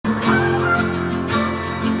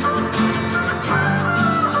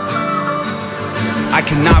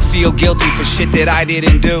cannot feel guilty for shit that I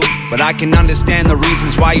didn't do, but I can understand the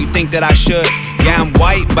reasons why you think that I should. Yeah, I'm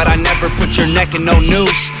white, but I never put your neck in no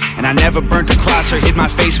noose, and I never burnt a cross or hid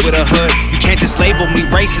my face with a hood. You can't just label me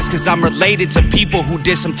racist cause I'm related to people who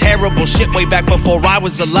did some terrible shit way back before I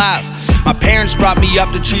was alive. My parents brought me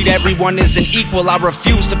up to treat everyone as an equal. I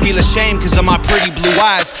refuse to feel ashamed cause of my pretty blue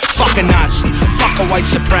eyes. Fuck a Nazi, fuck a white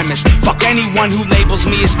supremacist, fuck anyone who labels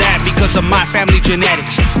me as that because of my family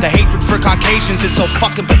genetics. The hatred for Caucasians is so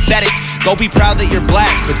fucking pathetic. Go be proud that you're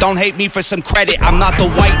black, but don't hate me for some credit. I'm not the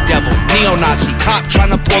white devil, neo-Nazi, cop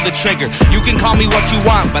trying to pull the trigger. You can call me what you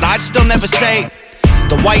want, but I'd still never say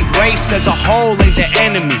the white race as a whole ain't the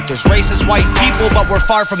enemy. There's racist white people, but we're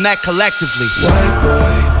far from that collectively. White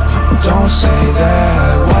boy, don't say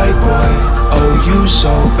that. White boy, oh you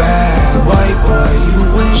so bad. White boy, you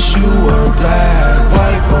wish you were black.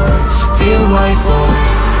 White boy, dear white boy.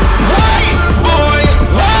 White boy,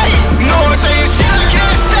 white noise, saying shit I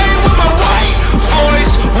can't say with my white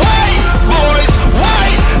voice. White boys,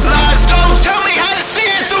 white lies, don't tell me how to see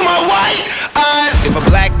it through my white eyes. If a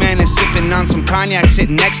black man is sipping on some cognac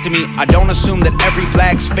sitting next to me, I don't assume that every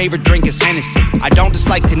black's favorite drink is Hennessy. I don't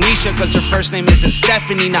dislike Tanisha cause her first name isn't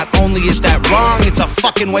Stephanie. Not only is that wrong, it's a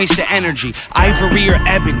fucking waste of energy. Ivory or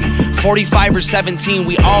ebony, 45 or 17,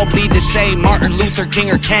 we all bleed the same. Martin Luther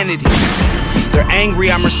King or Kennedy. They're angry,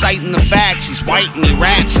 I'm reciting the facts. He's white and he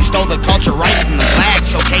raps, he stole the culture right from the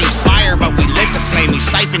blacks. Okay, he's fire, but we lit the flame, he's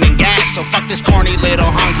siphoning gas. So fuck this corny little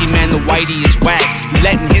honky man, the whitey is whack. You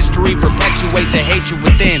letting history perpetuate the hatred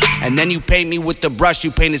within, and then you paint me with the brush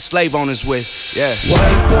you painted slave owners with. Yeah.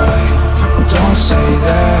 White boy, don't say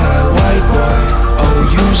that. White boy, oh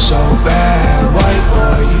you so bad. White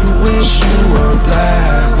boy, you wish you were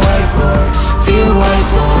black. White boy, dear white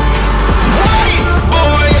boy. White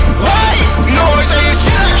boy, white noise, saying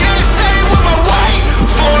shit I can't say with my white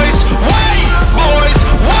voice. White boys,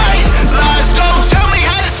 white lies, don't tell me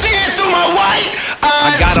how to see it through my white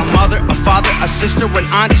eyes. I got a mother, a father, a sister, an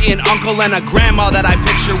auntie, an uncle, and a grandma that I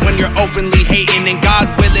picture when you're openly hating. And God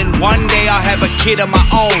willing, one day I'll have a kid of my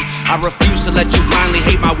own. I refuse to let you blindly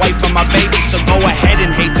hate my wife and my baby, so go ahead and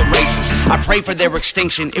hate the races. I pray for their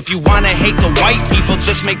extinction. If you wanna hate the white people,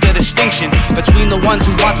 just make the distinction between the ones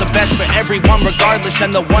who want the best for everyone regardless,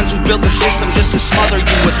 and the ones who build the system just to smother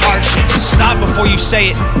you with hardship. Stop before you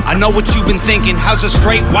say it, I know what you've been thinking. How's a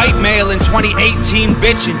straight white male in 2018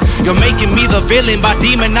 bitching? You're making me the villain by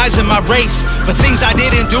demonizing my race for things I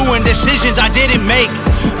didn't do and decisions I didn't make.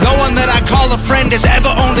 No one that I call a friend has ever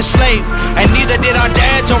owned a slave, and neither did our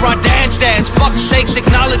dads or our dads' dads. Fuck sakes,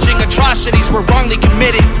 acknowledging atrocities were wrongly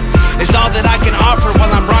committed is all that I can offer while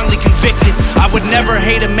I'm wrongly convicted. I would never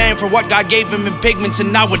hate a man for what God gave him in pigments, and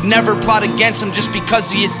I would never plot against him just because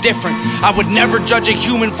he is different. I would never judge a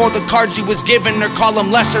human for the cards he was given, or call him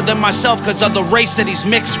lesser than myself cause of the race that he's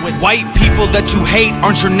mixed with. White people that you hate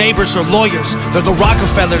aren't your neighbors or lawyers. They're the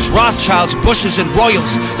Rockefellers, Rothschilds, Bushes, and Royals.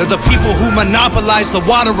 They're the people who monopolized the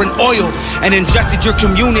water and oil and injected your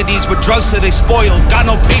communities with drugs that they spoiled. Got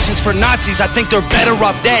no patience for Nazis, I think they're better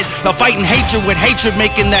off dead. They're fighting hatred with hatred,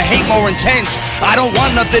 making the hate more intense. I don't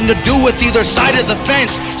want nothing to do with either side of the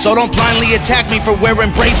fence, so don't blindly attack me for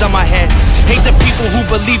wearing braids on my head. Hate the people who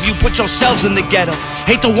believe you put yourselves in the ghetto.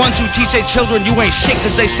 Hate the ones who teach their children you ain't shit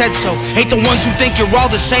cause they said so. Hate the ones who think you're all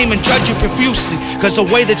the same and judge you profusely cause the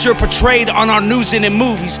way that you're portrayed on our news and in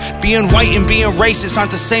movies. Being white and being racist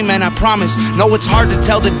aren't the same, man, I promise. No, it's hard to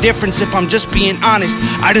tell the difference if I'm just being honest.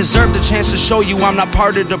 I deserve the chance to show you I'm not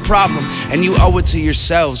part of the problem, and you owe it to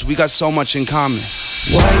yourselves. We got so much in common.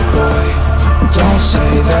 White boy, don't say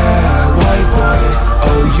that. White boy,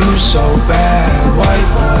 oh you so bad. White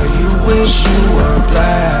boy, you wish you were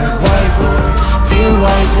black. White boy, dear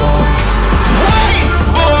white boy. White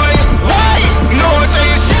boy, white noise,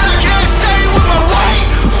 saying shit I can't say with my white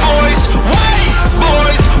voice. White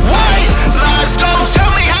boys, white lies, don't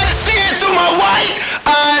tell me how to see it through my white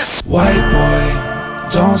eyes. White boy,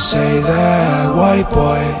 don't say that. White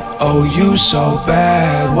boy, oh you so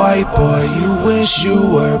bad. White boy, you wish you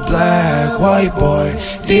were black. White boy,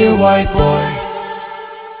 dear white boy.